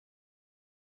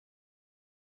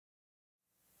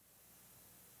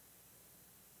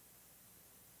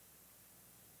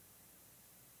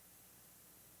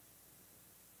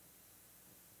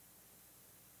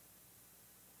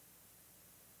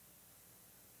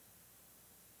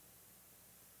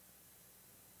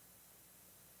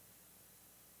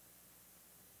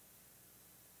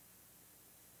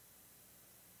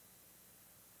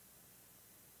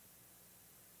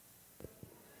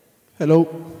Hello.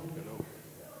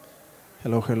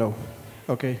 Hello, hello.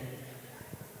 Okay.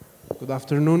 Good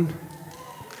afternoon.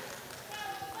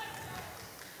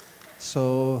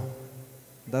 So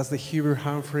that's the Hubert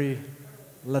Humphrey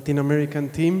Latin American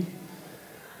team.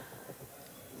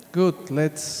 Good,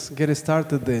 let's get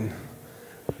started then.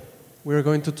 We're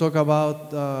going to talk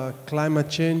about climate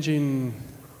change in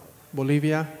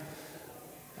Bolivia.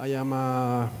 I am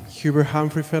a Hubert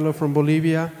Humphrey Fellow from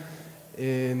Bolivia,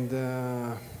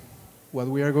 and what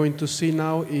we are going to see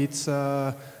now is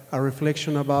a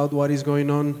reflection about what is going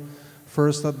on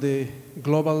first at the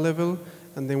global level,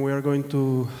 and then we are going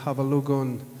to have a look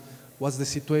on what's the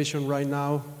situation right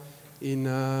now in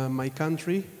my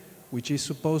country, which is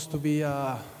supposed to be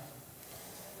a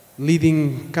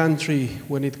leading country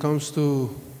when it comes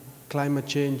to climate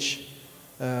change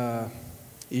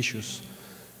issues.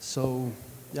 So,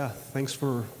 yeah, thanks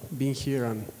for being here,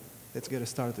 and let's get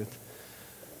started.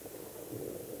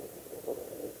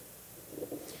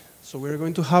 So we're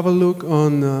going to have a look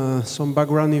on some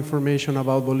background information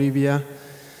about Bolivia.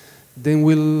 Then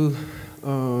we'll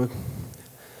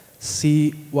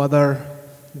see what are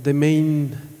the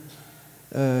main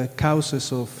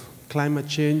causes of climate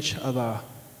change at a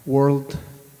world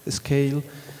scale.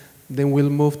 Then we'll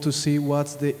move to see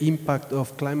what's the impact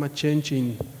of climate change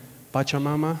in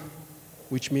Pachamama,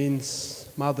 which means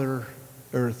Mother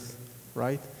Earth,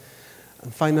 right?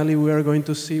 And finally, we are going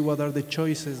to see what are the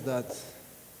choices that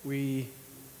we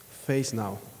face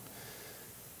now.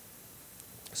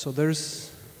 So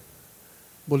there's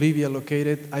Bolivia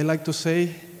located. I like to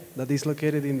say that it's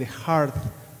located in the heart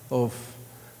of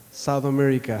South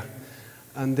America.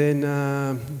 And then,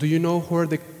 do you know where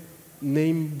the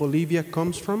name Bolivia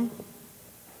comes from?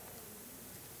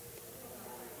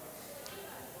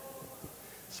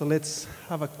 So let's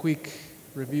have a quick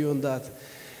review on that.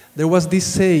 There was this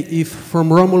say, if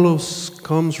from Romulus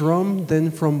comes Rome,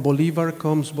 then from Bolivar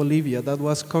comes Bolivia. That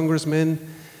was Congressman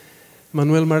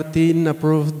Manuel Martin,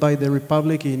 approved by the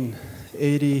Republic in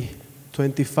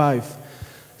 1825.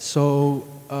 So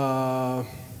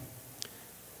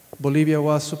Bolivia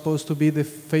was supposed to be the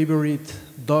favorite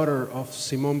daughter of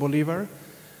Simón Bolívar,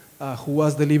 who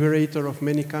was the liberator of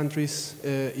many countries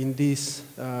in this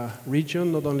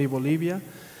region, not only Bolivia.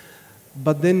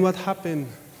 But then what happened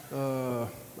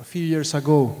a few years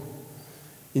ago?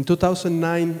 In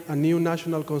 2009, a new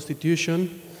national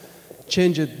constitution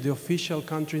changed the official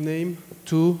country name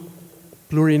to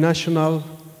Plurinational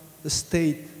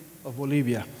State of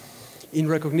Bolivia in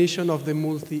recognition of the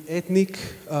multi-ethnic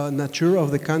nature of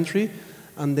the country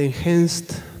and the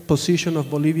enhanced position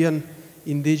of Bolivian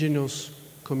indigenous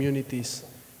communities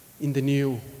in the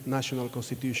new national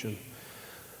constitution.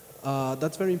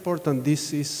 That's very important.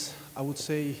 This is, I would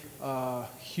say, a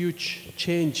huge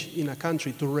change in a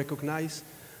country to recognize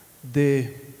the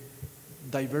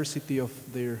diversity of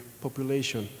their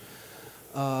population.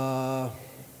 But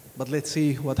let's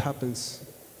see what happens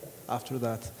after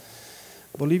that.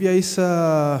 Bolivia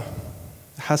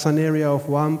has an area of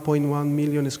 1.1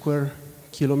 million square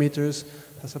kilometers,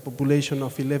 has a population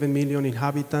of 11 million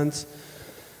inhabitants,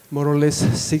 more or less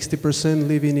 60%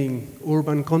 living in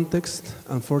urban context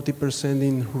and 40%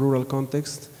 in rural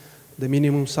context. The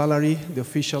minimum salary, the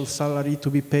official salary to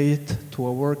be paid to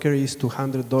a worker is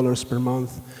 $200 per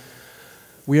month.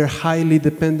 We are highly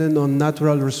dependent on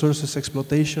natural resources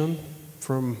exploitation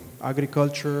from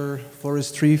agriculture,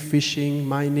 forestry, fishing,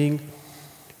 mining,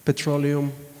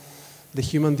 petroleum. The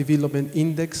Human Development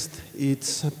Index,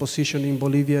 its position in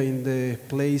Bolivia in the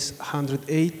place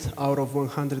 108 out of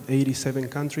 187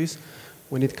 countries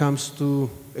when it comes to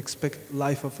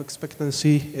life of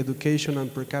expectancy, education,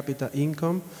 and per capita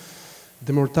income.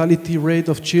 The mortality rate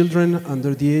of children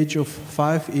under the age of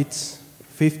 5, it's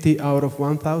 50 out of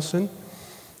 1,000.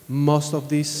 Most of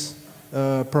these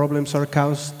problems are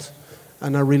caused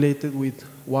and are related with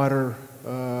water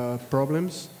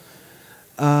problems.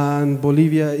 And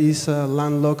Bolivia is a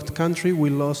landlocked country.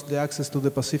 We lost the access to the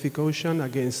Pacific Ocean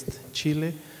against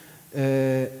Chile.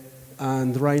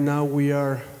 And right now we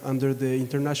are under the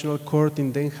International Court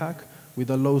in Den Haag with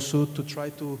a lawsuit to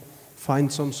try to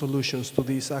find some solutions to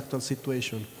this actual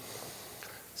situation.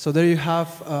 So there you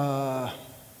have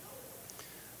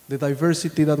the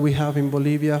diversity that we have in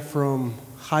Bolivia, from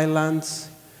highlands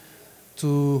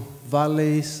to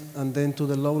valleys and then to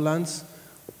the lowlands.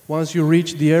 Once you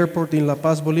reach the airport in La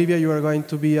Paz, Bolivia, you are going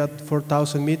to be at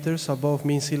 4,000 meters above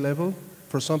mean sea level.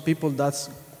 For some people, that's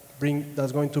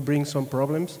going to bring some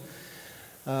problems.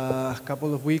 A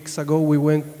couple of weeks ago, we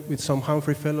went with some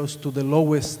Humphrey Fellows to the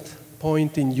lowest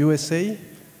point in USA,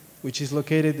 which is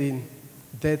located in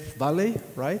Death Valley,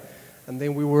 right? And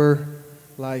then we were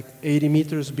like 80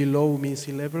 meters below mean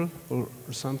sea level or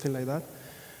something like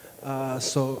that.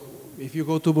 So if you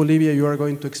go to Bolivia, you are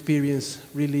going to experience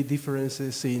really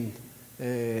differences in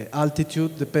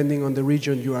altitude depending on the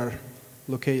region you are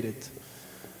located.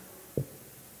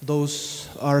 Those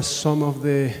are some of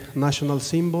the national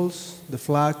symbols: the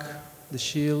flag, the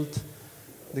shield,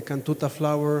 the cantuta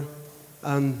flower,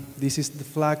 and this is the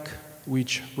flag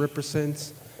which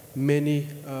represents many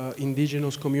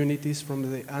indigenous communities from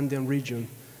the Andean region,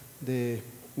 the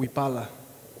Huipala.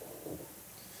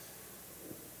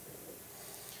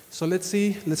 So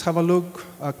let's have a look,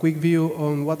 a quick view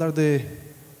on what are the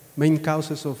main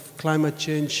causes of climate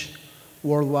change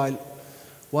worldwide.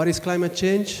 What is climate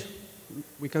change?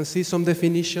 We can see some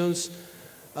definitions.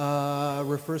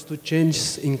 Refers to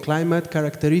changes in climate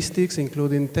characteristics,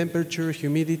 including temperature,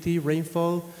 humidity,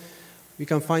 rainfall. We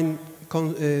can find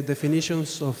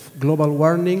definitions of global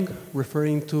warming,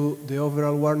 referring to the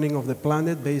overall warming of the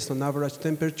planet based on average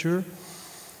temperature,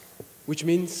 which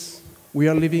means we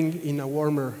are living in a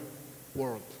warmer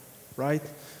world, right?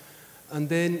 And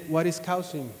then what is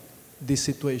causing this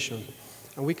situation?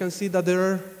 And we can see that there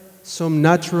are some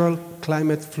natural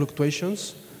climate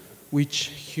fluctuations which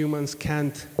humans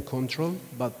can't control,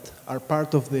 but are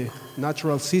part of the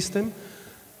natural system.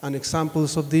 And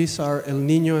examples of these are El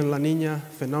Niño and La Niña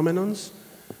phenomenons.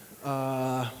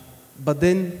 But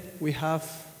then we have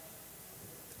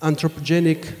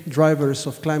anthropogenic drivers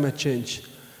of climate change,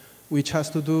 which has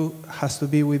to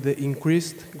be with the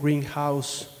increased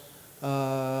greenhouse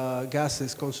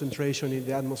gases concentration in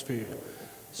the atmosphere.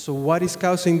 So what is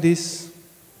causing this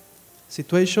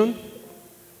situation?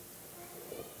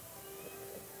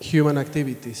 Human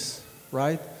activities,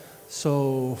 right?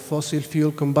 So fossil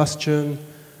fuel combustion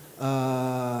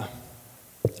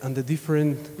and the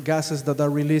different gases that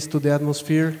are released to the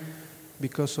atmosphere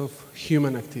because of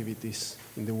human activities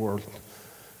in the world.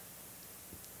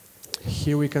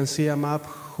 Here we can see a map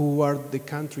who are the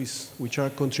countries which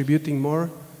are contributing more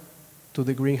to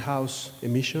the greenhouse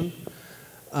emission.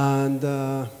 And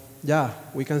yeah,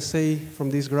 we can say from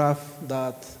this graph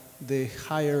that the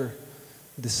higher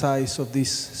the size of this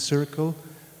circle,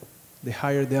 the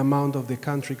higher the amount of the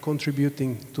country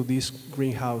contributing to this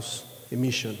greenhouse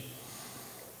emission.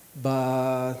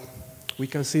 But we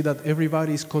can see that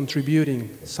everybody is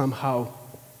contributing somehow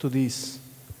to this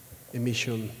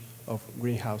emission of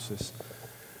greenhouses.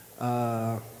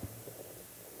 And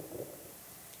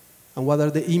what are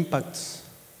the impacts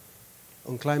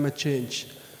on climate change?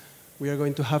 We are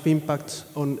going to have impacts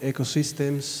on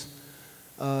ecosystems,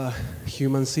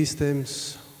 human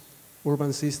systems,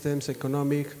 urban systems,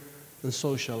 economic and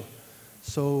social.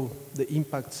 So the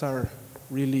impacts are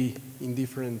really in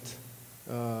different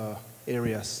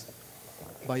areas.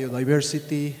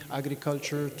 Biodiversity,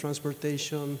 agriculture,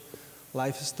 transportation,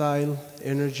 lifestyle,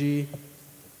 energy,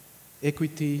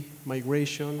 equity,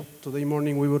 migration. Today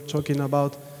morning we were talking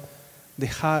about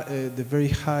the very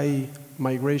high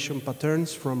migration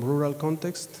patterns from rural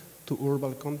context to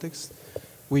urban context,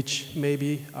 which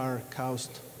maybe are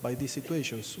caused by these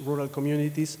situations. Rural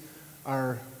communities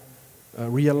are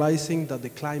realizing that the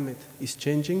climate is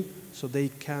changing, so they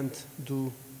can't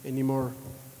do any more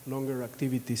longer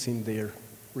activities in their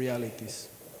realities.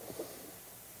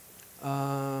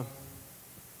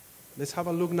 Let's have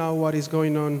a look now what is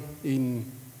going on in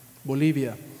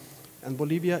Bolivia. And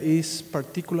Bolivia is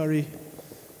particularly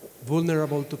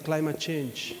vulnerable to climate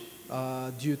change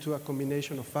due to a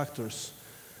combination of factors.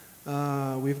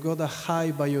 We've got a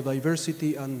high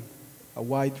biodiversity and a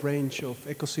wide range of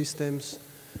ecosystems.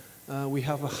 We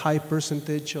have a high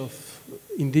percentage of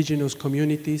indigenous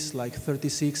communities, like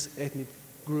 36 ethnic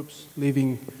groups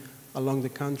living along the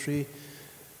country.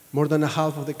 More than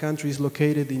half of the country is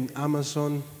located in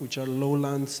Amazon, which are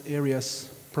lowlands areas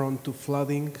prone to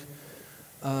flooding.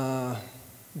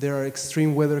 There are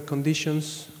extreme weather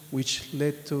conditions which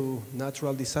led to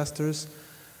natural disasters.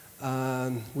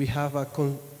 And we have a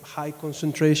high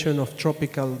concentration of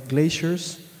tropical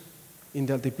glaciers in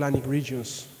the altiplanic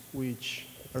regions, which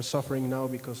are suffering now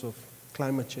because of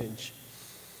climate change.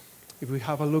 If we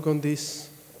have a look on these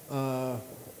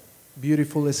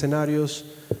beautiful scenarios,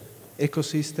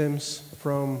 ecosystems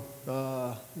from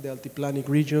the altiplanic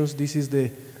regions, this is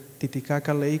the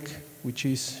Titicaca Lake, which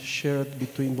is shared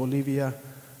between Bolivia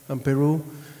and Peru.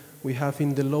 We have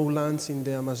in the lowlands in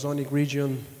the Amazonic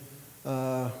region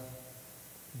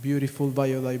beautiful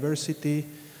biodiversity,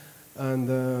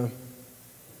 and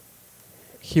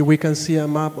here we can see a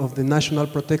map of the national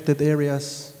protected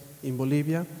areas in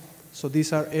Bolivia. So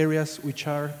these are areas which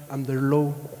are under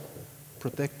law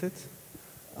protected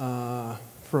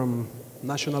from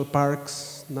national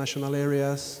parks, national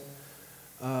areas,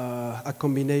 a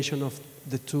combination of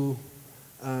the two,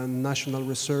 and national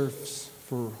reserves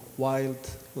for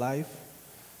wildlife.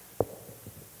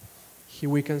 Here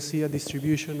we can see a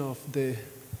distribution of the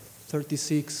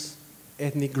 36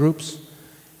 ethnic groups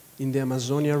in the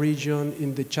Amazonia region,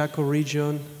 in the Chaco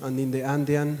region, and in the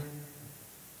Andean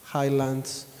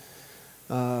highlands.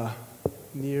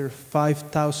 Near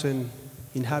 5,000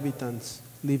 inhabitants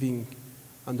living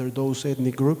under those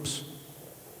ethnic groups.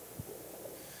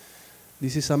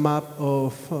 This is a map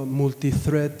of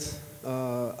multi-threat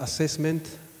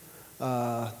assessment,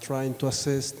 trying to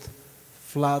assess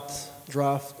flood,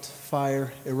 drought,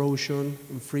 fire, erosion,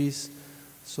 and freeze.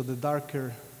 So the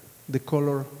darker the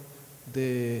color,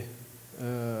 the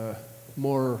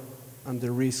more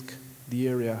under risk the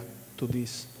area to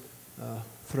these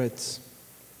threats.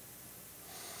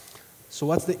 So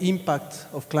what's the impact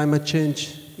of climate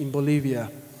change in Bolivia?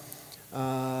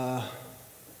 The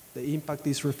impact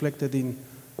is reflected in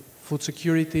food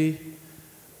security,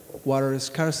 water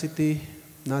scarcity,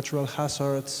 natural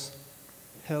hazards,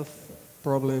 health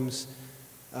problems,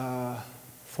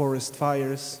 forest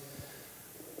fires,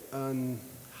 and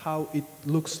how it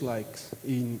looks like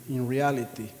in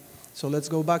reality. So let's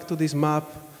go back to this map,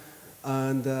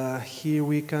 and here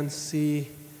we can see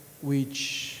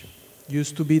which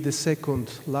used to be the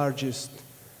second largest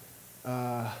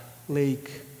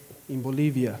lake in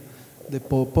Bolivia, the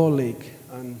Poopó Lake.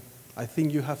 And I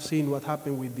think you have seen what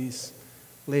happened with this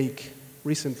lake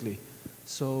recently.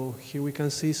 So here we can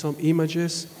see some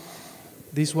images.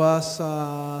 This was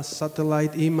a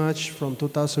satellite image from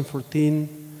 2014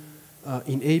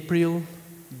 in April.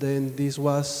 Then this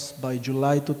was by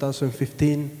July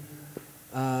 2015.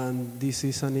 And this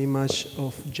is an image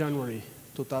of January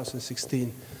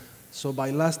 2016. So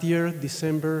by last year,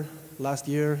 December last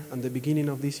year, and the beginning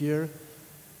of this year,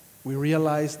 we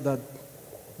realized that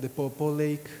the Poopó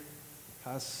Lake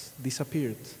has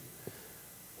disappeared.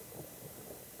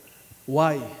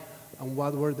 Why? And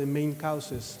what were the main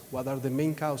causes? What are the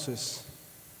main causes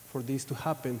for this to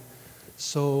happen?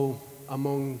 So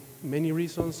among many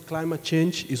reasons, climate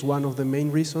change is one of the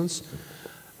main reasons.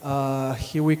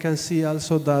 Here we can see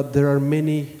also that there are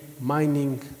many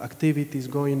mining activities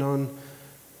going on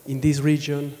in this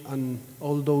region, and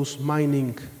all those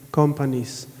mining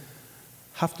companies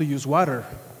have to use water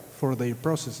for their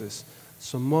processes.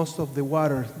 So most of the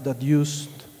water that used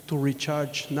to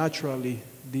recharge naturally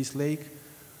this lake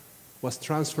was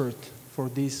transferred for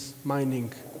these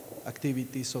mining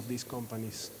activities of these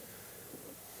companies.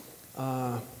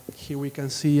 Here we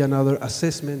can see another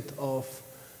assessment of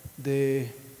the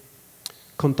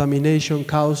contamination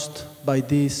caused by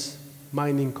these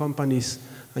mining companies.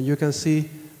 And you can see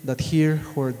that here,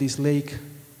 where this lake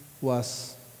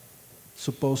was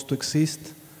supposed to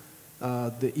exist,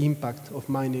 the impact of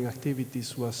mining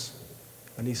activities was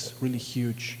and is really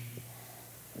huge.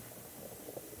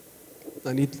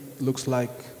 And it looks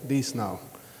like this now.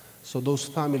 So those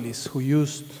families who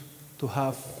used to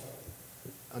have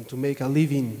and to make a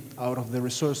living out of the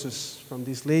resources from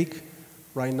this lake,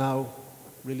 right now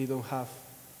really don't have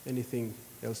anything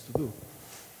else to do.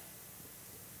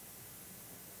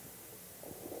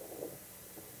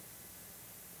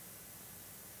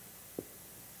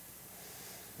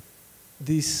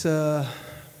 This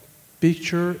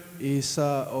picture is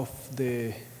of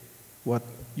what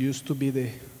used to be the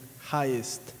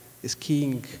highest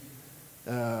skiing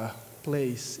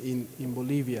place in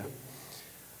Bolivia,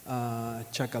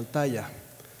 Chacaltaya.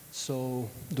 So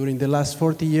during the last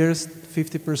 40 years,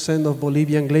 50% of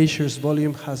Bolivian glaciers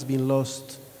volume has been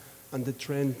lost, and the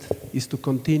trend is to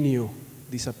continue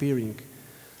disappearing.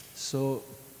 So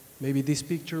maybe this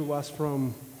picture was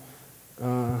from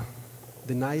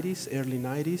the 90s, early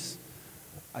 90s.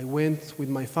 I went with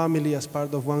my family as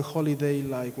part of one holiday,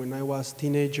 like when I was a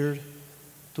teenager,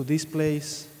 to this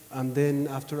place, and then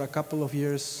after a couple of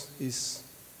years, it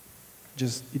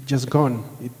just gone.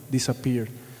 It disappeared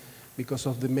because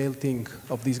of the melting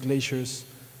of these glaciers,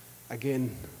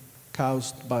 again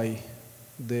caused by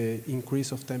the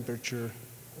increase of temperature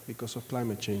because of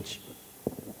climate change.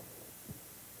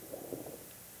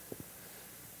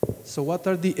 So what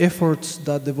are the efforts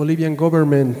that the Bolivian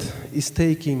government is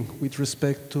taking with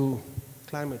respect to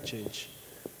climate change?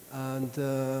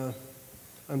 And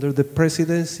under the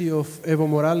presidency of Evo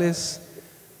Morales,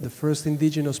 the first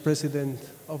indigenous president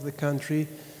of the country,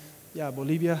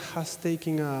 Bolivia has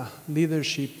taken a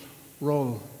leadership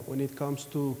role when it comes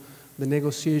to the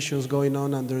negotiations going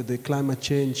on under the climate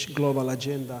change global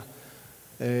agenda.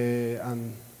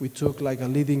 And we took like a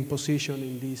leading position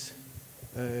in these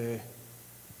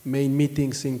main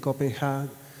meetings in Copenhagen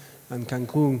and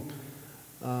Cancun.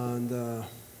 And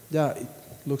it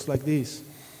looks like this.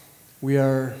 We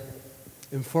are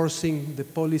enforcing the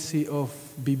policy of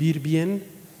Vivir Bien,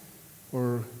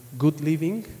 or good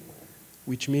living,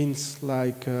 which means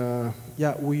like,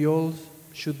 yeah, we all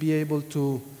should be able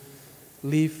to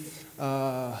live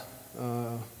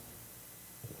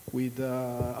with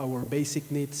our basic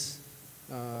needs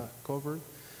covered.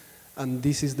 And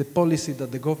this is the policy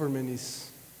that the government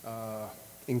is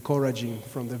encouraging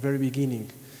from the very beginning.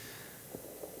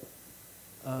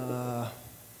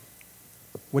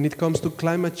 When it comes to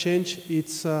climate change,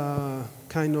 it's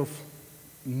kind of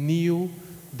new,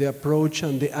 the approach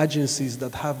and the agencies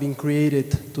that have been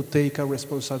created to take a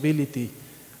responsibility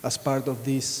as part of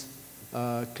this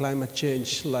climate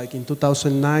change. Like in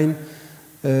 2009,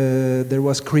 there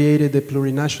was created the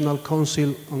Plurinational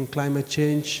Council on Climate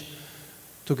Change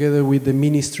together with the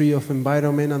Ministry of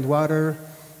Environment and Water.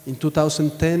 In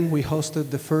 2010, we hosted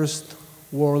the first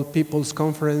World People's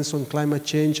Conference on Climate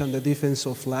Change and the Defense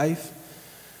of Life.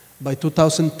 By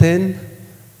 2010,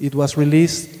 it was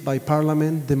released by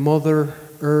Parliament, the Mother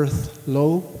Earth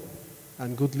Law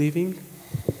and Good Living,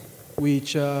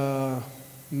 which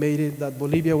made it that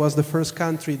Bolivia was the first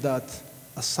country that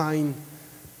assigned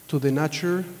to the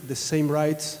nature the same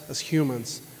rights as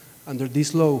humans under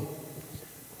this law.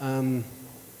 In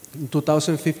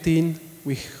 2015,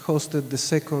 we hosted the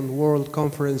second World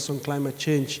Conference on Climate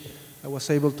Change. I was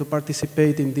able to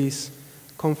participate in this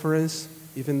conference.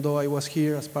 Even though I was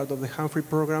here as part of the Humphrey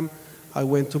program, I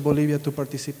went to Bolivia to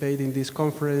participate in this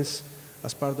conference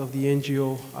as part of the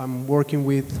NGO I'm working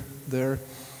with there.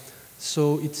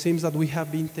 So it seems that we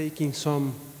have been taking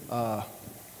some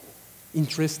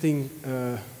interesting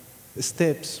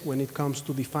steps when it comes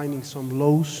to defining some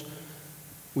laws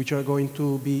which are going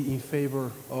to be in favor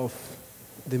of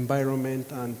the environment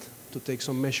and to take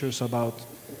some measures about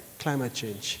climate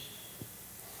change.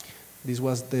 This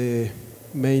was the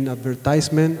main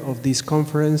advertisement of this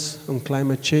conference on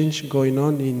climate change going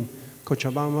on in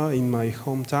Cochabamba, in my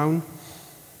hometown.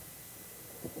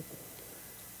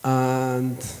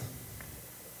 And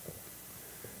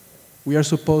we are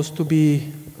supposed to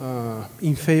be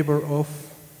in favor of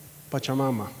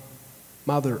Pachamama,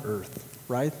 Mother Earth,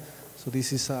 right? So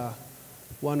this is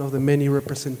one of the many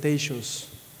representations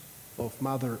of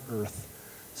Mother Earth.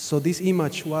 So this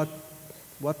image, what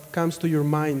comes to your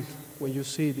mind when you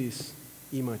see this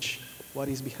image? What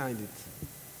is behind it?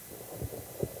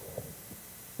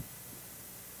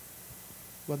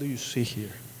 What do you see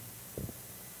here?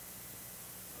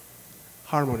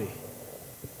 Harmony.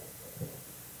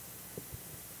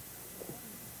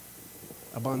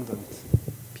 Abundant.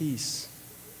 Peace.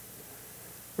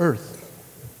 Earth.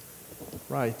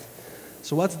 Right.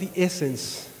 So what's the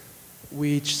essence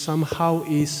which somehow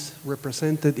is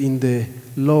represented in the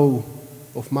law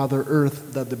of Mother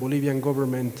Earth that the Bolivian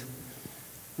government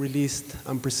released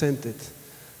and presented?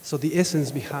 So the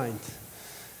essence behind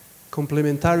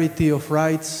complementarity of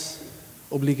rights,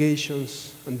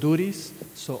 obligations, and duties.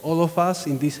 So all of us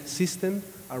in this system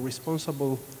are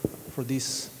responsible for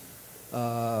this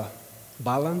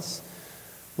balance.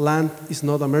 Land is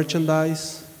not a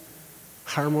merchandise.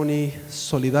 Harmony,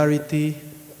 solidarity,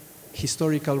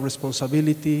 historical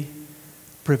responsibility,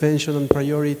 prevention and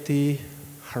priority,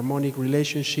 harmonic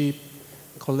relationship,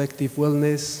 collective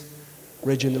wellness,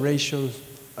 regeneration,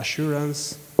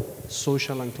 assurance,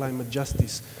 social and climate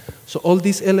justice. So all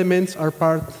these elements are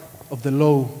part of the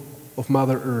law of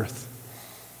Mother Earth,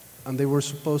 and they were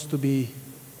supposed to be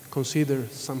considered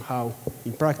somehow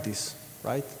in practice,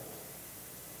 right?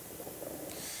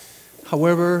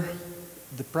 However,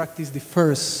 the practice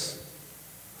differs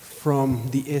from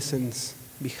the essence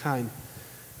behind.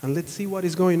 And let's see what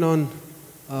is going on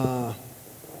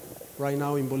right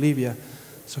now in Bolivia.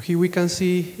 So here we can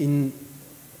see in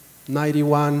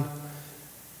 91,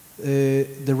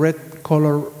 the red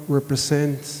color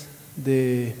represents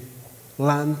the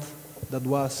land that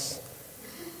was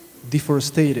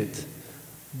deforested.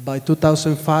 By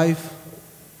 2005,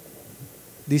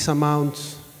 this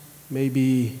amount may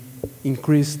be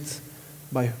increased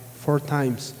by 4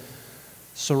 times.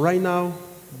 So right now,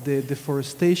 the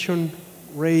deforestation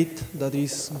rate that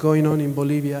is going on in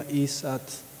Bolivia is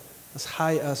at as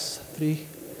high as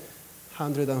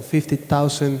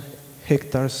 350,000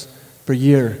 hectares per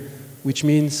year, which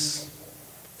means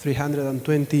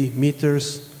 320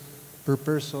 meters per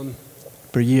person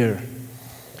per year.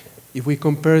 If we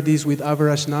compare this with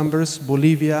average numbers,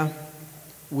 Bolivia,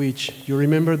 which you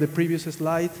remember the previous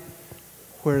slide,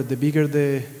 where the bigger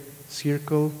the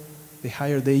circle, the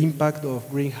higher the impact of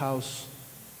greenhouse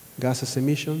gases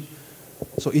emission.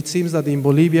 So it seems that in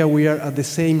Bolivia we are at the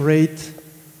same rate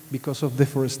because of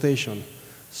deforestation.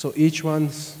 So each one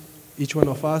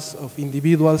of us, of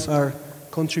individuals, are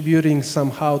contributing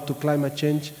somehow to climate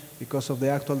change because of the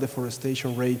actual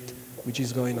deforestation rate which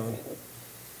is going on.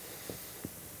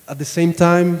 At the same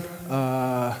time,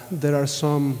 there are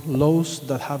some laws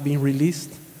that have been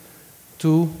released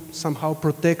to somehow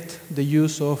protect the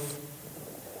use of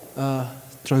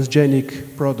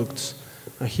transgenic products.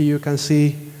 And here you can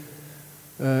see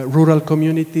rural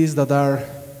communities that are,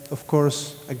 of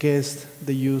course, against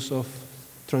the use of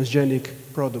transgenic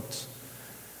products.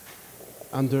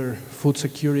 Under food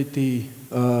security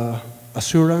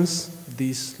assurance,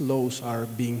 these laws are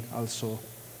being also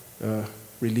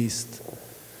released.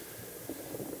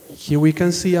 Here we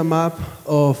can see a map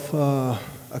of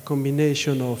a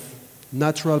combination of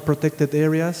natural protected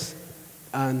areas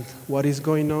and what is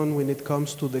going on when it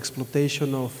comes to the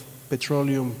exploitation of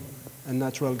petroleum and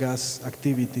natural gas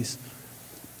activities.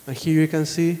 And here you can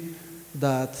see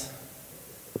that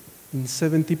in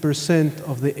 70%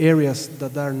 of the areas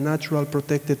that are natural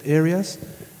protected areas,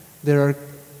 there are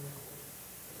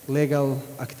legal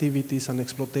activities and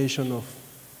exploitation of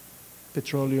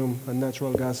petroleum and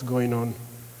natural gas going on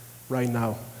right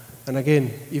now. And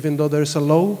again, even though there's a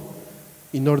law,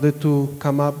 in order to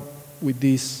come up with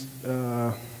this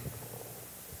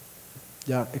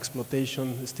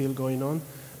exploitation still going on,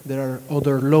 there are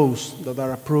other laws that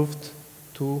are approved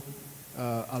to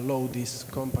allow these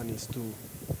companies to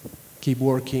keep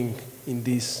working in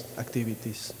these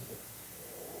activities.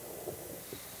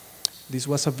 This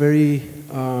was a very,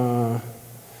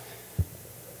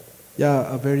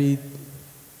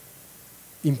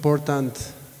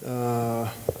 important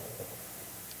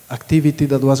activity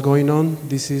that was going on.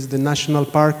 This is the National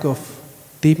Park of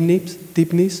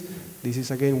Tipnis. This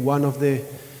is again one of the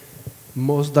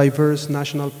most diverse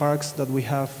national parks that we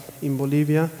have in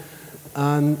Bolivia,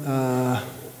 and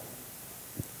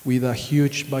with a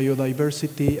huge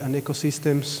biodiversity and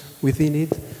ecosystems within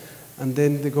it. And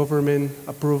then the government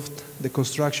approved the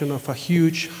construction of a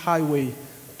huge highway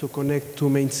to connect two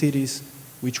main cities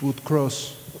which would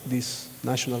cross this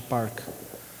national park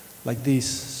like this.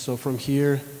 So from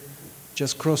here,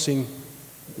 just crossing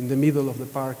in the middle of the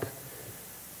park.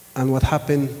 And what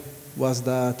happened was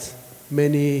that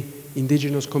many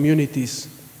indigenous communities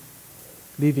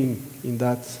living in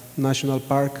that national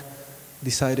park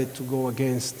decided to go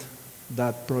against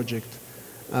that project.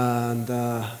 And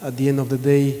at the end of the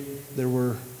day, there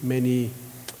were many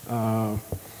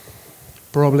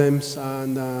problems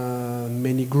and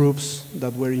many groups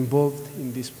that were involved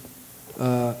in these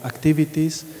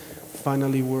activities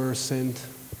finally were sent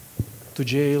to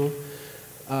jail.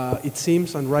 It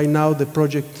seems, and right now the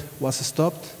project was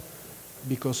stopped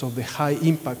because of the high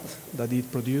impact that it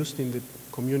produced in the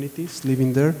communities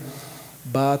living there.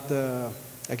 But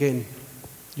again,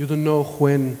 you don't know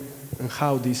when and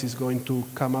how this is going to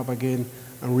come up again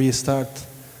and restart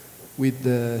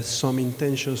with some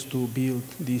intentions to build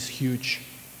these huge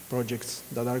projects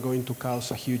that are going to cause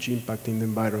a huge impact in the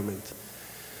environment.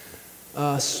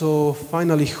 So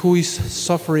finally, who is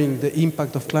suffering the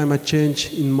impact of climate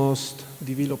change in most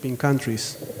developing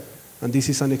countries? And this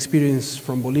is an experience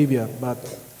from Bolivia, but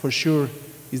for sure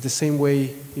it's the same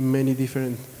way in many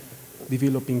different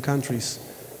developing countries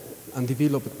and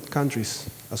developed countries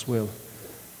as well.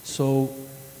 So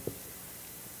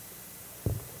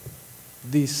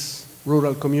these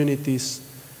rural communities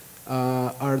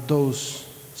are those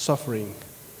suffering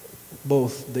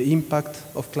both the impact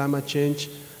of climate change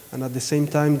and at the same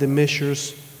time the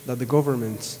measures that the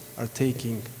governments are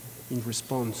taking in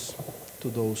response to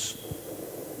those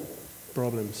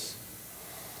problems.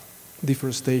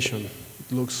 Deforestation,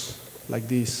 it looks like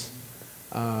this.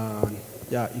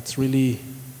 Yeah, it's really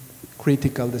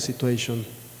critical, the situation.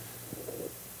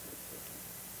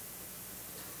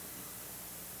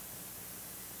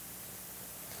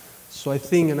 So I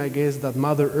think and I guess that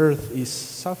Mother Earth is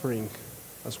suffering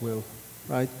as well,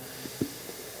 right?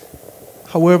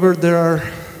 However, there are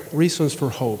reasons for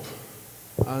hope.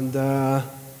 And I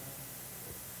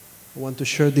want to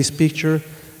share this picture.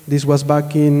 This was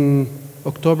back in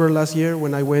October last year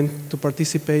when I went to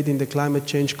participate in the climate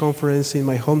change conference in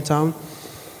my hometown.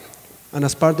 And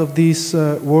as part of this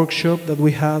workshop that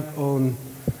we had on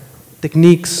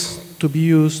techniques to be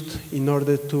used in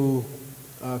order to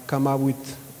come up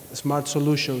with smart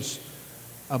solutions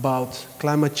about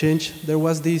climate change, there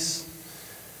was this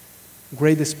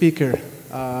great speaker.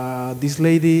 This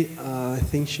lady, I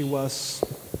think she was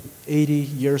 80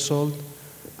 years old,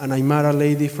 an Aymara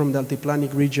lady from the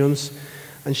Altiplanic regions,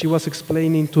 and she was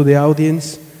explaining to the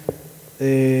audience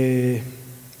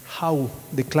how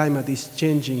the climate is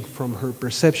changing from her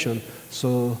perception.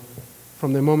 So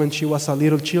from the moment she was a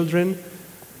little children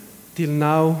till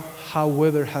now, how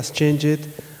weather has changed,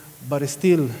 but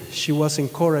still she was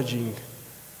encouraging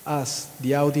us,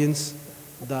 the audience,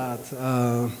 that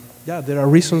yeah, there are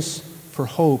reasons for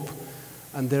hope,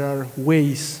 and there are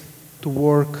ways to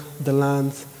work the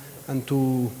land and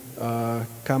to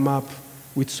come up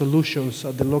with solutions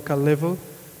at the local level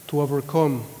to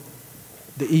overcome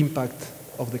the impact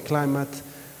of the climate.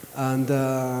 And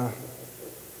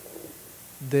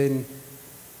then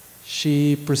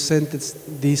she presented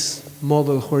this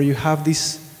model where you have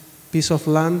this piece of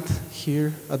land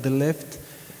here at the left,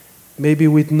 maybe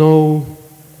with no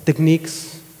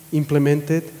techniques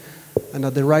implemented, and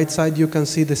at the right side you can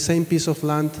see the same piece of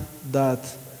land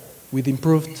that with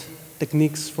improved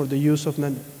techniques for the use of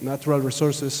natural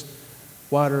resources,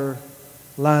 water,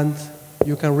 land,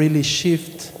 you can really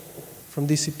shift from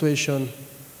this situation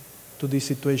to this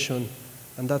situation.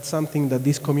 And that's something that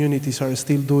these communities are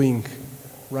still doing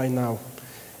right now.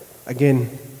 Again,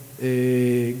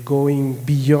 going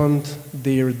beyond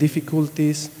their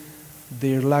difficulties,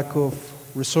 their lack of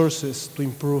resources to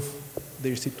improve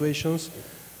their situations,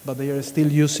 but they are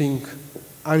still using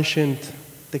ancient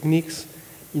techniques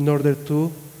in order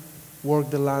to work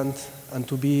the land and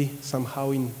to be somehow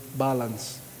in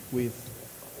balance with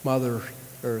Mother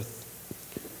Earth.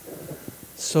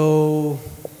 So,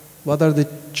 what are the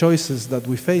choices that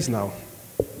we face now?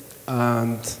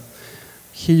 And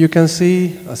here you can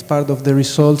see, as part of the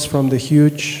results from the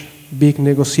huge, big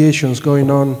negotiations going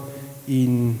on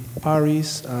in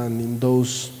Paris and in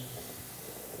those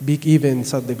big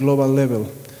events at the global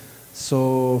level.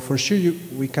 So for sure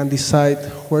we can decide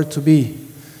where to be.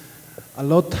 A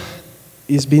lot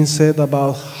is being said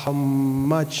about how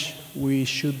much we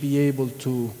should be able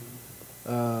to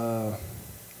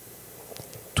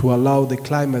allow the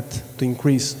climate to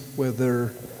increase,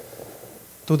 whether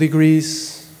 2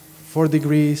 degrees, 4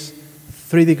 degrees,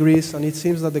 3 degrees, and it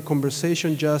seems that the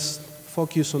conversation just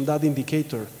focuses on that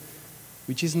indicator,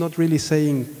 which is not really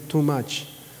saying too much.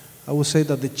 I would say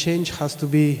that the change has to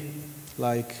be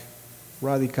like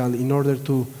radical in order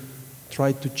to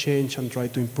try to change and try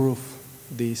to improve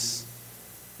this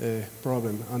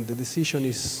problem. And the decision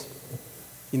is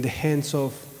in the hands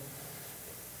of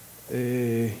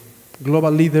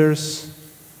global leaders,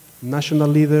 national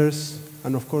leaders,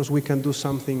 and of course we can do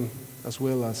something as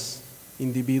well as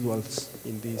individuals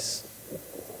in this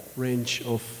range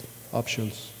of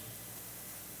options.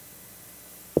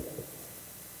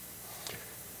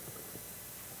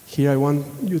 Here I want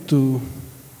you to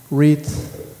read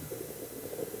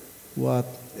what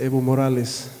Evo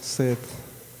Morales said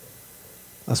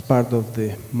as part of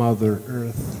the Mother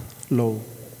Earth law.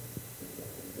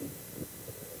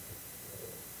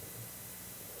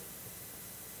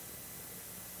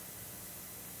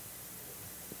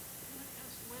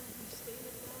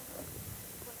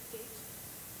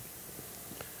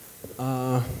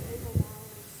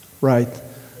 Right.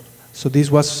 So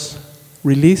this was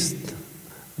released,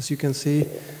 as you can see,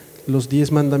 los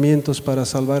 10 mandamientos para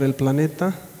salvar el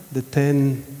planeta, the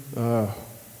 10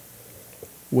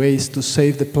 ways to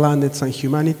save the planets and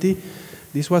humanity.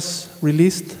 This was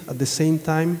released at the same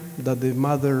time that the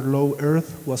Mother Law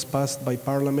Earth was passed by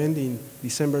Parliament in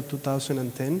December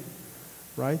 2010,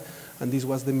 right? And this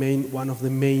was one of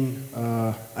the main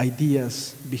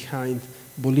ideas behind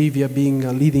Bolivia being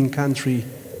a leading country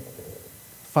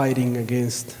fighting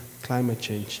against climate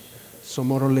change. So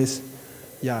more or less,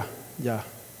 yeah,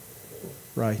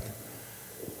 right.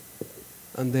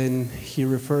 And then he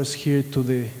refers here to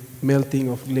the melting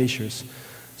of glaciers.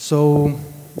 So,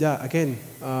 yeah, again,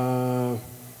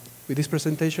 with this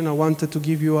presentation, I wanted to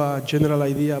give you a general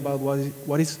idea about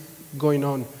what is going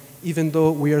on, even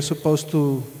though we are supposed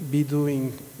to be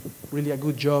doing really a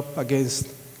good job against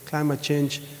climate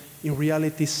change. In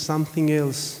reality, something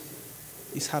else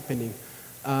is happening.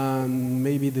 And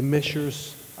maybe the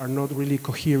measures are not really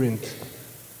coherent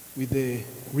with the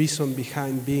reason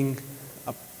behind being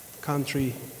a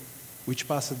country which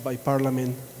passed by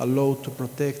Parliament a law to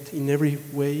protect in every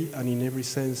way and in every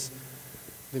sense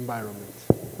the environment,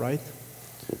 right?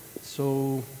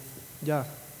 So, yeah,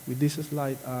 with this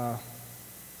slide, I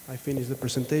finish the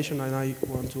presentation and I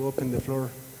want to open the floor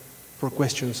for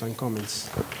questions and comments.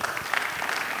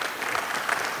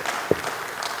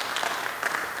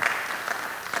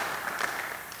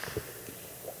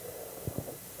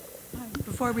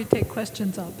 Before we take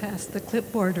questions, I'll pass the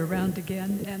clipboard around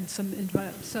again and some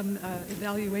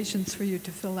evaluations for you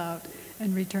to fill out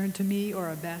and return to me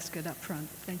or a basket up front.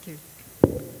 Thank you.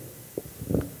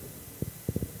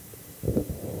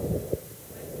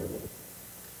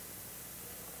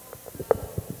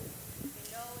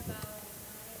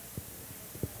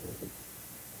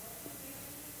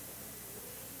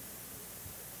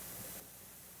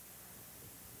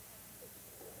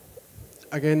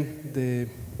 again, the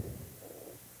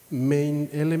main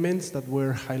elements that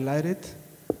were highlighted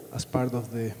as part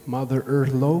of the Mother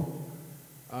Earth Law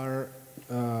are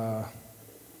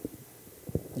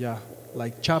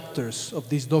like chapters of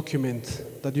this document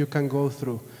that you can go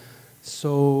through.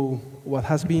 So what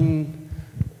has been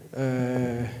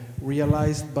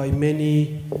realized by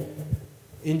many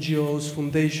NGOs,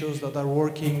 foundations that are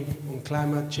working on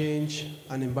climate change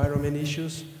and environment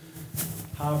issues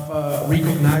have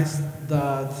recognized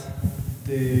that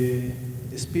the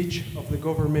speech of the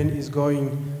government is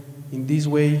going in this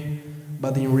way,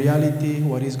 but in reality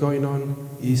what is going on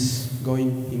is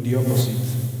going in the opposite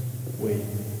way,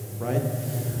 right?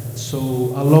 So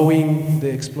allowing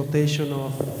the exploitation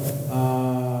of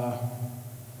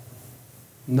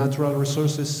natural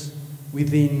resources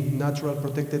within natural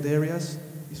protected areas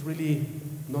is really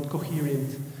not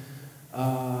coherent.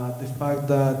 The fact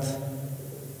that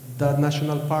that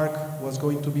national park was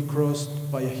going to be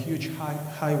crossed by a huge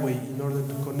highway in order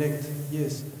to connect.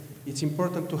 Yes, it's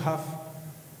important to have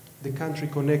the country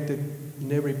connected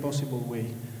in every possible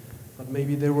way, but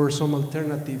maybe there were some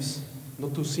alternatives,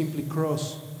 not to simply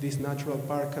cross this natural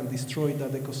park and destroy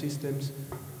that ecosystems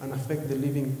and affect the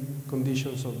living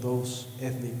conditions of those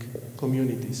ethnic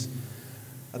communities.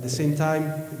 At the same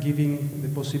time, giving the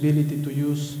possibility to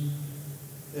use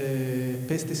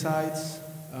pesticides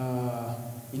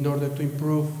in order to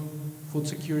improve food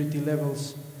security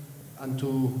levels and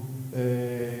to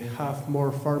have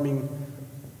more farming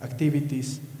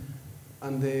activities,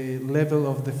 and the level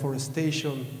of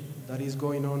deforestation that is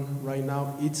going on right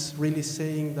now, it's really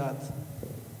saying that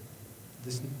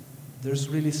there's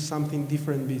really something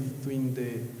different between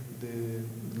the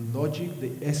logic,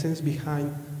 the essence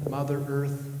behind Mother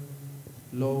Earth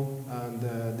law and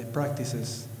the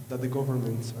practices that the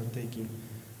governments are taking,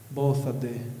 both at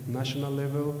the national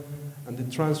level and the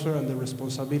transfer and the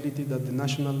responsibility that the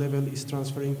national level is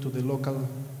transferring to the local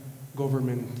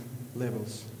government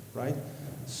levels, right?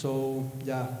 So,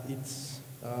 yeah, it's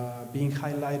being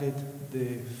highlighted,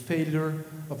 the failure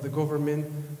of the government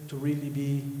to really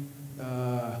be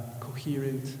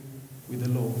coherent with the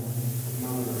law of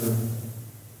Mother Earth.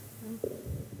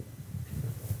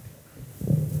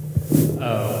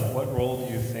 What role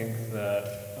do you think that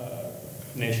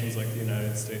nations like the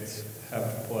United States have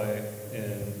to play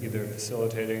in either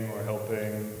facilitating or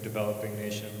helping developing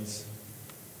nations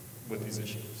with these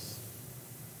issues?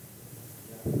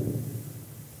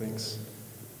 Thanks.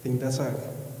 I think that's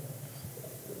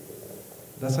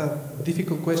a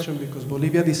difficult question because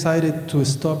Bolivia decided to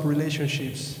stop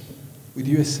relationships with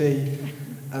USA,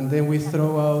 and then we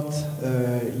throw out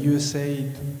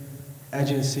USA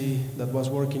agency that was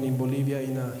working in Bolivia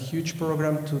in a huge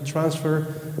program to transfer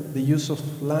the use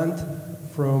of land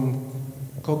from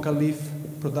coca leaf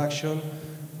production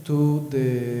to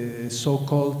the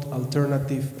so-called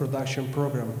alternative production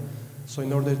program. So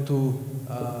in order to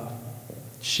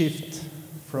shift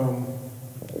from,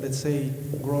 let's say,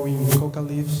 growing coca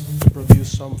leaves to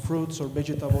produce some fruits or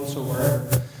vegetables or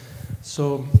whatever.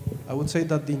 So I would say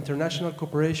that the international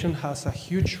cooperation has a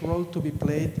huge role to be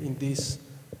played in this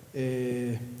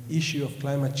issue of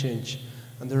climate change.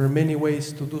 And there are many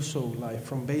ways to do so, like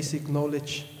from basic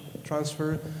knowledge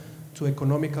transfer to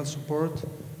economical support.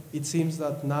 It seems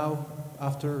that now,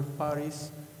 after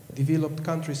Paris, developed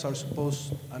countries are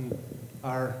supposed and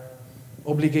are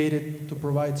obligated to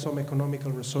provide some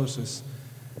economical resources.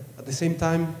 At the same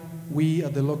time, we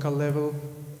at the local level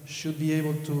should be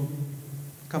able to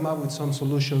come up with some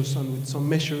solutions and with some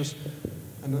measures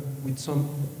and with some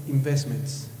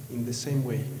investments in the same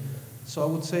way. So I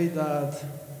would say that,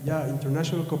 yeah,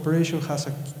 international cooperation has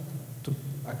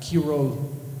a key role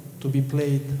to be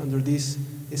played under these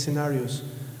scenarios.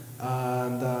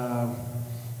 And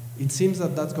it seems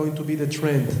that that's going to be the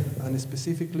trend. And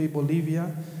specifically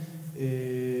Bolivia,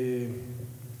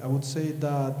 I would say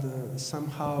that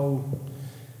somehow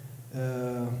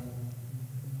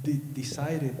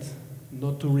decided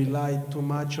not to rely too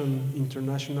much on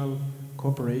international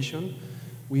cooperation.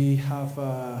 We have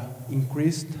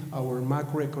increased our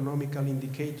macroeconomical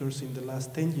indicators in the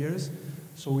last 10 years,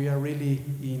 so we are really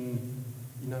in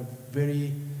a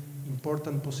very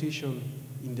important position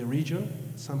in the region.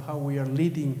 Somehow we are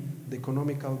leading the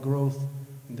economical growth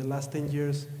in the last 10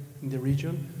 years in the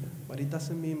region, but it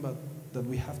doesn't mean that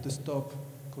we have to stop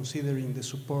considering the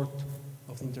support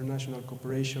of international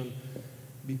cooperation,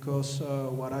 because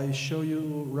what I show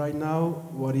you right now,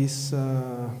 what is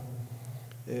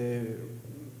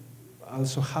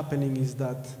also happening is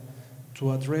that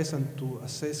to address and to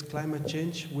assess climate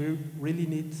change, we really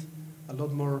need a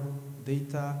lot more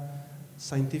data,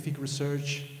 scientific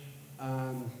research,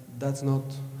 and that's not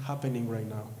happening right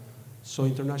now. So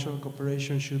international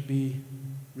cooperation should be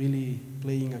really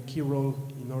playing a key role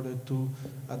in order to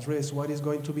address what is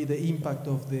going to be the impact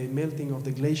of the melting of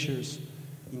the glaciers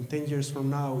in 10 years from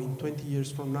now, in 20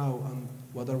 years from now, and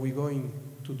what are we going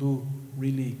to do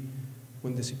really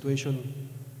when the situation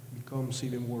becomes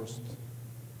even worse.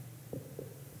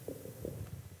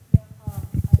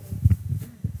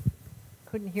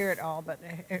 Couldn't hear it all, but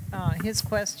his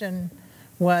question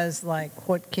was like,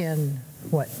 what can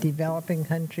developing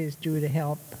countries do to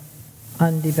help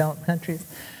undeveloped countries?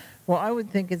 Well, I would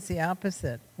think it's the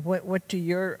opposite. What do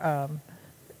your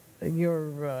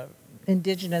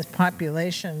indigenous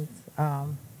populations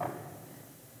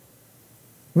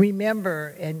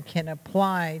remember and can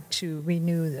apply to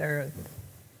renew the earth?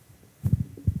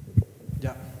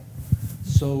 Yeah.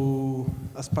 So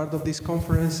as part of these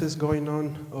conferences going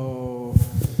on,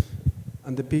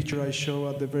 and the picture I show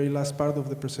at the very last part of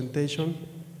the presentation,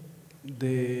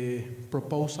 the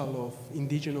proposal of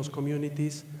indigenous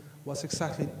communities was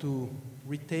exactly to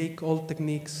retake all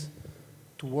techniques,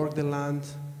 to work the land,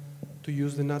 to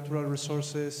use the natural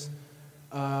resources,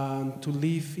 and to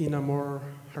live in a more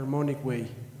harmonic way.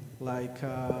 Like,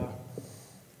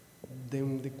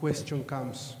 then the question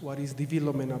comes, what is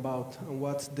development about, and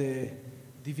what's the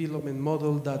development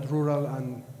model that rural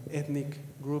and ethnic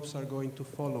groups are going to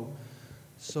follow?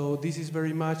 So this is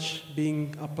very much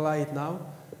being applied now,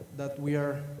 that we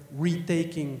are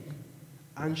retaking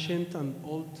ancient and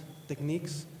old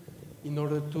techniques in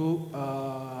order to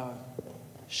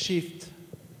shift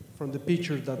from the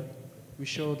picture that we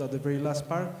showed at the very last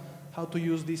part, how to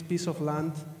use this piece of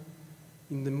land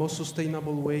in the most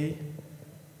sustainable way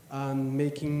and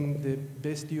making the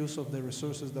best use of the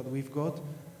resources that we've got.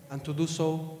 And to do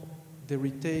so, the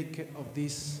retake of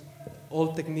these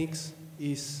old techniques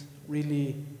is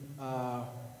really a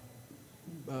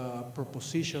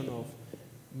proposition of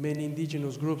many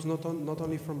indigenous groups, not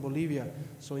only from Bolivia.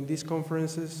 So in these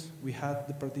conferences, we had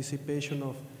the participation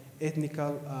of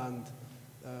ethnical and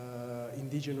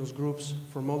indigenous groups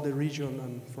from all the region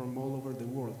and from all over the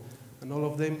world. And all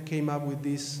of them came up with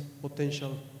these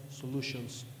potential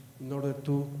solutions in order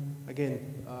to,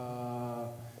 again,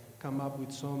 come up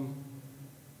with some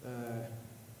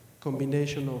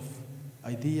combination of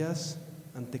ideas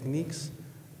and techniques,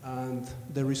 and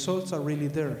the results are really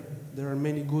there. There are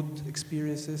many good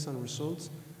experiences and results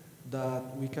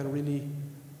that we can really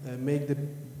make the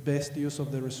best use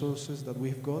of the resources that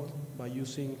we've got by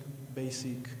using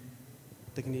basic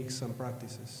techniques and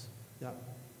practices. Yeah,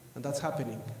 and that's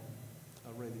happening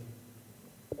already.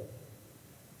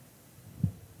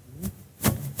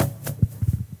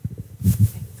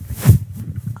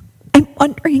 I'm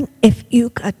wondering if you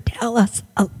could tell us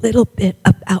a little bit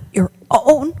about your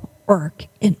own work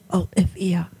in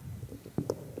Bolivia.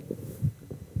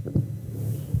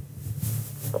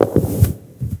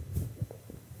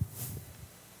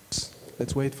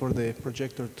 Let's wait for the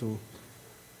projector to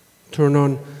turn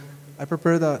on. I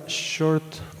prepared a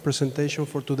short presentation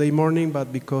for today morning,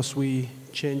 but because we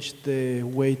changed the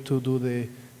way to do the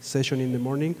session in the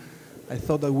morning, I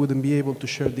thought I wouldn't be able to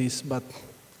share this, but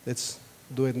let's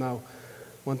do it now.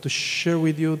 I want to share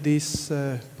with you this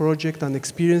project and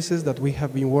experiences that we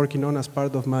have been working on as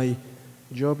part of my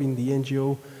job in the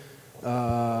NGO,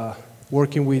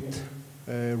 working with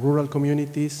rural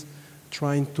communities,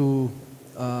 trying to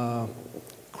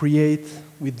create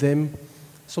with them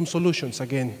some solutions,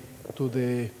 again, to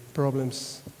the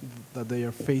problems that they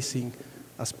are facing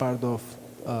as part of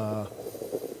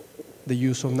the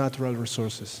use of natural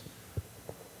resources.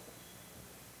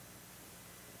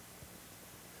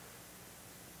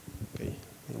 Okay,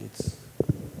 and it's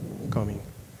coming.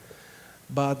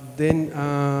 But then,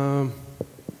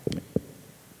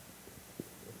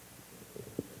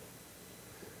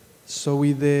 so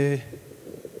with the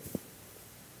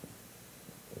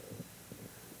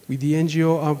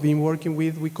NGO I've been working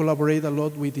with, we collaborate a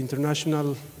lot with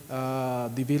international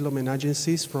development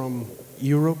agencies from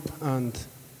Europe and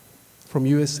from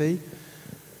USA.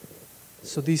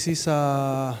 So this is,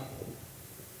 again,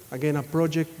 a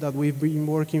project that we've been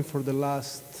working for the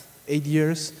last 8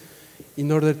 years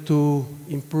in order to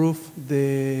improve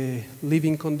the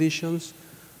living conditions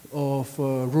of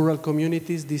rural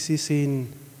communities. This is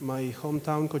in my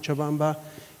hometown, Cochabamba,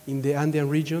 in the Andean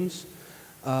regions.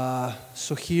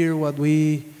 So here what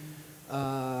we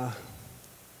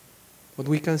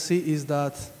can see is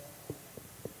that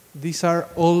these are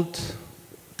old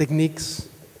techniques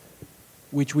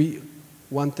which we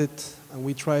wanted and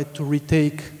we tried to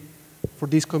retake for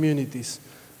these communities.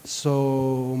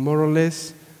 So more or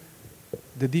less,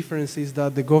 the difference is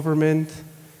that the government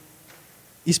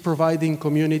is providing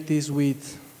communities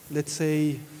with, let's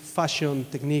say, fashion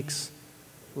techniques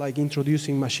like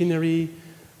introducing machinery,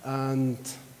 and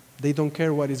they don't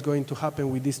care what is going to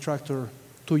happen with this tractor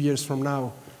 2 years from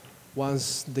now,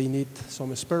 once they need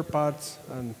some spare parts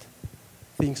and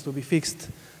things to be fixed.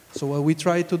 So what we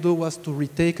tried to do was to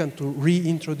retake and to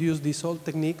reintroduce these old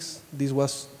techniques. This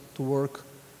was to work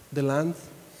the land.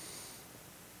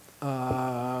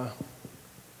 And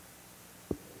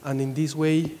in this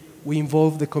way, we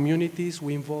involve the communities,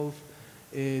 we involve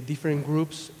different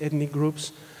groups, ethnic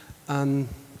groups, and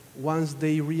once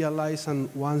they realize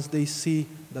and once they see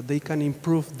that they can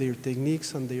improve their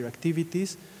techniques and their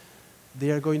activities, they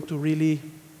are going to really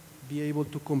be able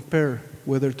to compare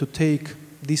whether to take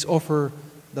this offer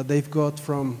that they've got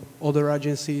from other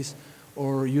agencies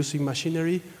or using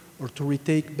machinery, or to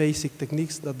retake basic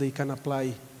techniques that they can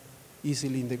apply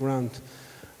easily in the ground.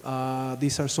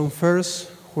 These are some fairs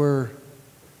where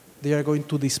they are going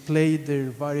to display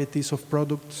their varieties of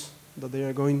products that they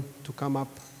are going to come up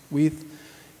with.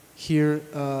 Here,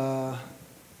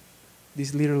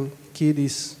 this little kid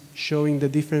is showing the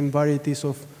different varieties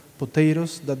of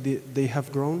potatoes that they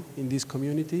have grown in this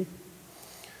community.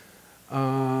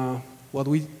 What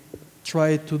we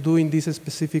tried to do in this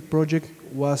specific project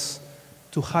was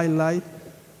to highlight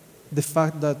the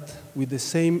fact that with the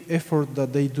same effort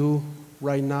that they do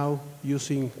right now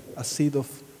using a seed of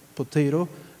potato,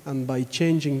 and by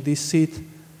changing this seed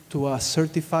to a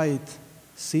certified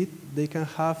seed, they can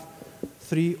have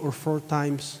 3 or 4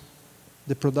 times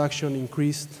the production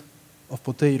increased of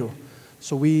potato.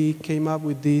 So we came up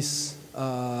with these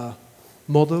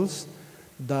models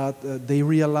that they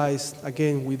realized,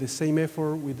 again, with the same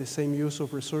effort, with the same use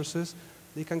of resources,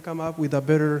 they can come up with a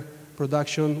better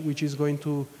production, which is going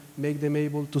to make them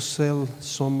able to sell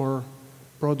some more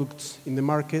products in the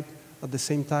market. At the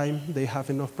same time, they have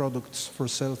enough products for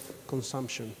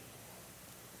self-consumption.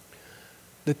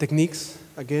 The techniques,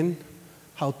 again,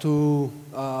 how to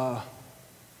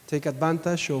take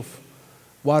advantage of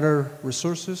water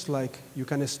resources, like you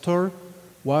can store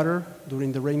water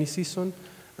during the rainy season,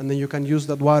 and then you can use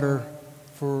that water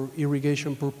for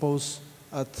irrigation purpose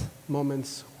at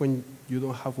moments when you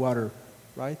don't have water,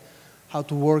 right? How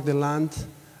to work the land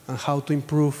and how to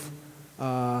improve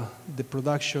the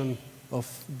production of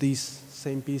this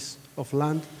same piece of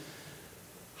land.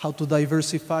 How to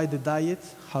diversify the diet,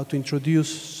 how to introduce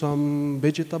some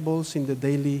vegetables in the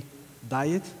daily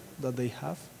diet that they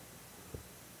have.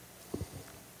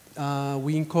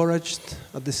 We encouraged,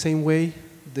 at the same way,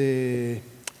 the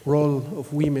role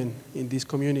of women in these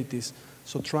communities.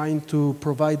 So trying to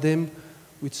provide them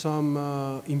with some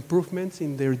improvements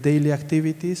in their daily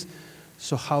activities,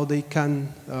 so how they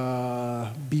can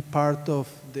be part of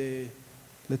the,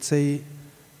 let's say,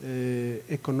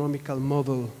 economical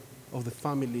model of the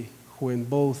family, when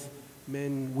both men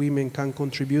and women can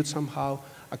contribute somehow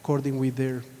according with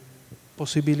their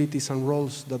possibilities and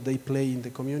roles that they play in the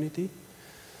community.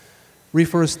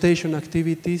 Reforestation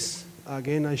activities,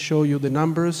 again, I show you the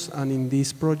numbers, and in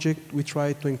this project we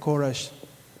try to encourage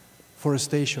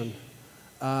forestation.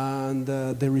 And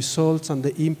the results and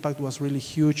the impact was really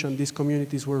huge, and these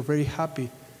communities were very happy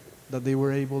that they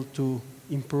were able to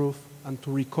improve and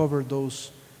to recover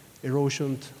those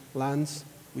erosioned lands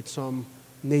with some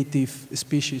native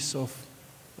species of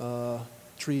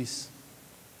trees.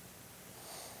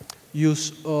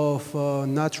 Use of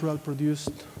natural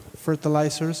produced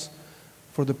fertilizers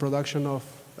for the production of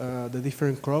the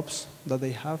different crops that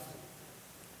they have.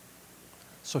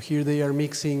 So here they are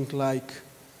mixing like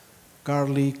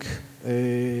garlic,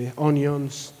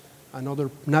 onions, and other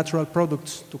natural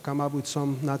products to come up with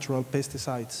some natural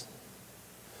pesticides.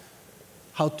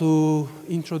 How to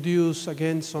introduce,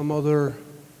 again, some other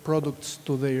products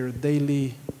to their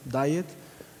daily diet.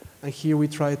 And here we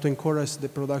try to encourage the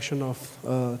production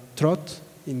of trot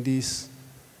in these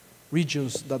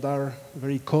regions that are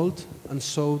very cold, and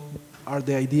so are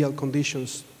the ideal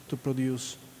conditions to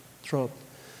produce trot.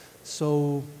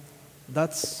 So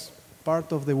that's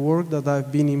part of the work that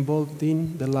I've been involved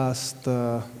in the last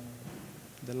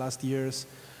years.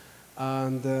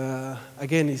 And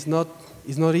again, it's not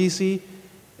easy.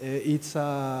 It's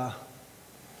a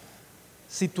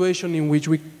situation in which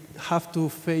we have to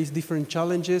face different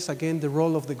challenges. Again, the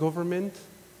role of the government,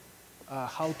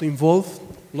 how to involve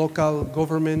local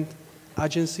government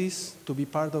agencies to be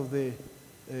part of the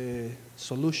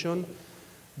solution,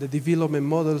 the development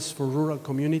models for rural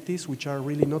communities, which are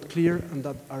really not clear and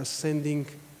that are sending,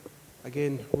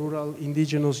 again, rural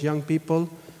indigenous young people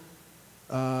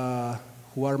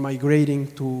who are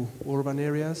migrating to urban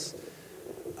areas.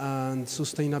 And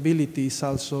sustainability is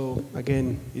also,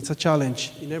 again, it's a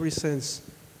challenge in every sense.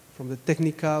 From the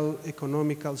technical,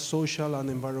 economical, social, and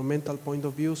environmental point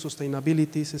of view,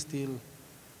 sustainability is still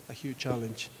a huge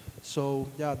challenge. So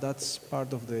yeah, that's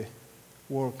part of the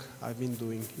work I've been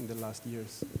doing in the last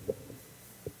years.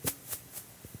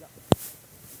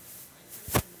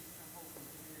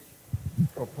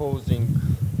 Proposing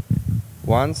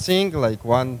one thing, like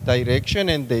one direction,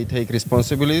 and they take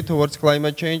responsibility towards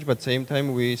climate change, but same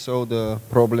time we saw the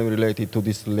problem related to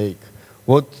this lake.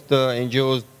 What the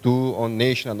NGOs do on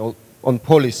national, on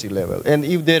policy level, and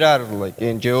if there are like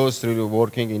NGOs really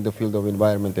working in the field of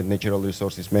environment and natural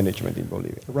resources management in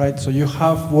Bolivia. Right, so you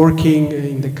have working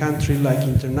in the country like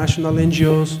international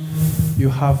NGOs, you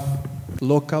have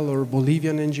local or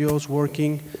Bolivian NGOs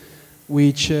working,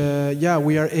 which, yeah,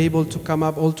 we are able to come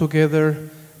up all together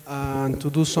and to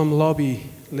do some lobby,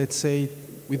 let's say,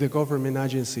 with the government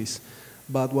agencies.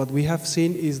 But what we have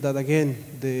seen is that, again,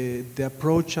 the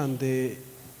approach and the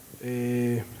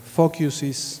focus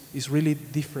is really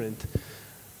different.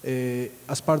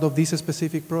 As part of this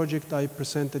specific project I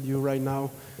presented you right now,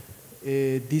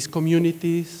 these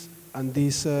communities and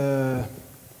this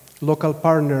local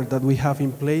partner that we have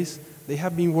in place, they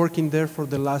have been working there for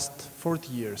the last 40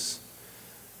 years,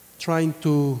 trying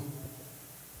to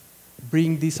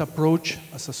bring this approach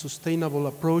as a sustainable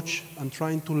approach and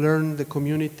trying to learn the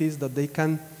communities that they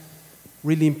can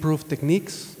really improve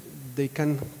techniques, they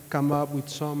can come up with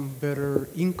some better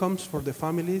incomes for the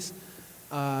families,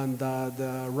 and that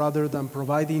rather than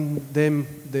providing them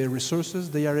the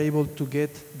resources, they are able to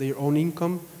get their own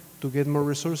income, to get more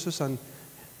resources and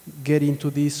get into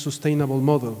this sustainable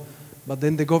model. But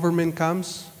then the government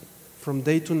comes from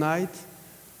day to night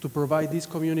to provide these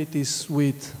communities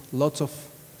with lots of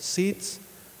seeds,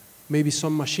 maybe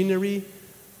some machinery,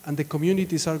 and the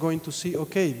communities are going to see,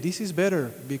 okay, this is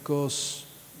better because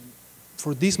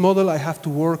for this model I have to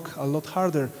work a lot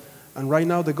harder, and right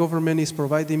now the government is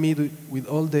providing me with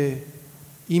all the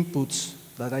inputs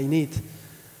that I need.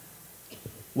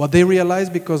 What they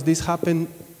realized, because this happened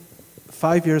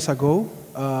 5 years ago,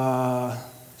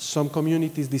 some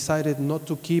communities decided not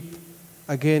to keep,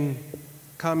 again,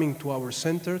 coming to our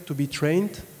center to be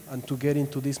trained and to get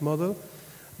into this model.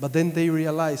 But then they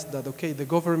realized that, okay, the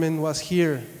government was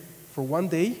here for 1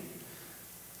 day,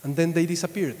 and then they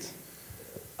disappeared.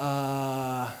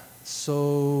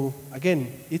 So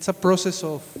again, it's a process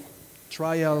of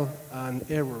trial and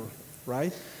error,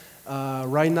 right?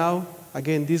 Right now,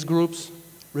 again, these groups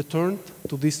returned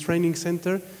to this training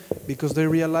center because they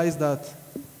realized that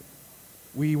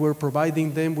we were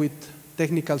providing them with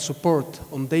technical support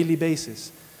on a daily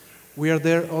basis. We are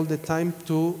there all the time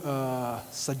to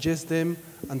suggest them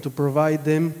and to provide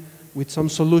them with some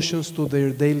solutions to their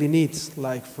daily needs,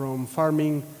 like from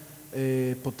farming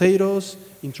potatoes,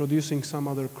 introducing some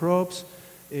other crops,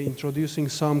 introducing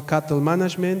some cattle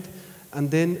management, and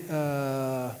then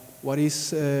what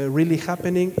is really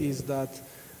happening is that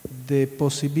the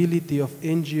possibility of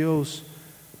NGOs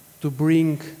to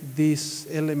bring these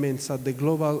elements at the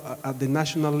global, at the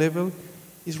national level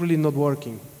is really not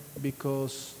working,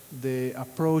 because the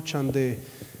approach and the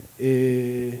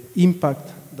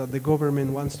impact that the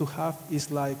government wants to have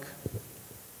is like,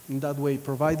 in that way,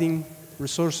 providing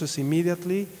resources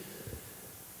immediately,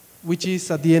 which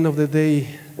is at the end of the day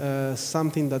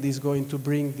something that is going to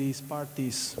bring these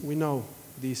parties, we know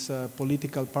these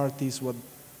political parties, what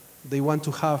they want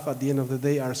to have at the end of the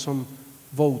day are some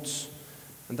votes,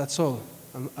 and that's all.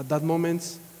 And at that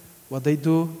moment, what they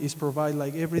do is provide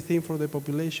like everything for the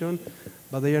population,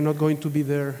 but they are not going to be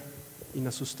there in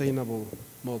a sustainable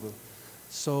model.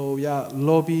 So yeah,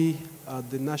 lobby at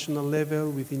the national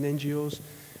level within NGOs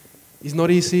is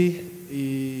not easy.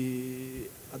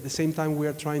 At the same time, we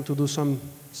are trying to do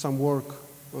some work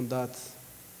on that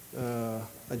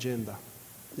agenda.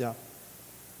 Yeah.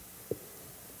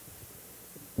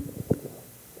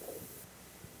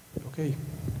 Okay.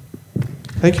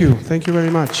 Thank you. Thank you very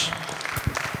much.